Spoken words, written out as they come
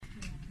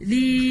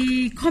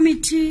The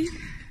committee,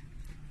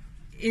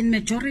 in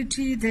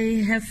majority,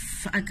 they have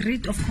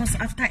agreed, of course,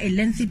 after a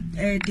lengthy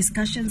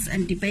discussions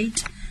and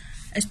debate,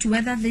 as to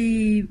whether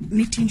the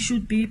meeting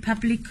should be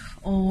public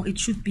or it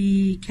should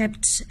be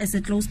kept as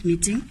a closed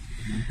meeting.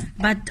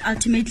 But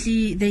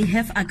ultimately, they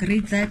have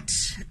agreed that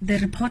the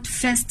report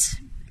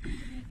first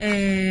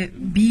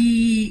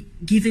be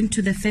given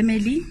to the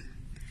family,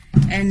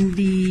 and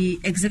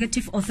the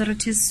executive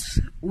authorities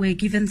were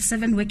given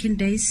 7 working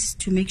days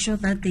to make sure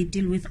that they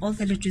deal with all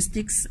the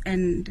logistics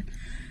and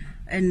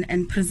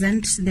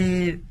present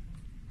the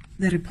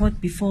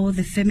report before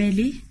the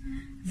family.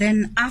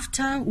 Then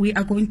after, we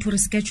are going to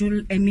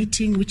reschedule a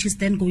meeting, which is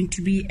then going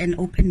to be an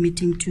open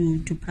meeting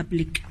to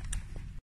public.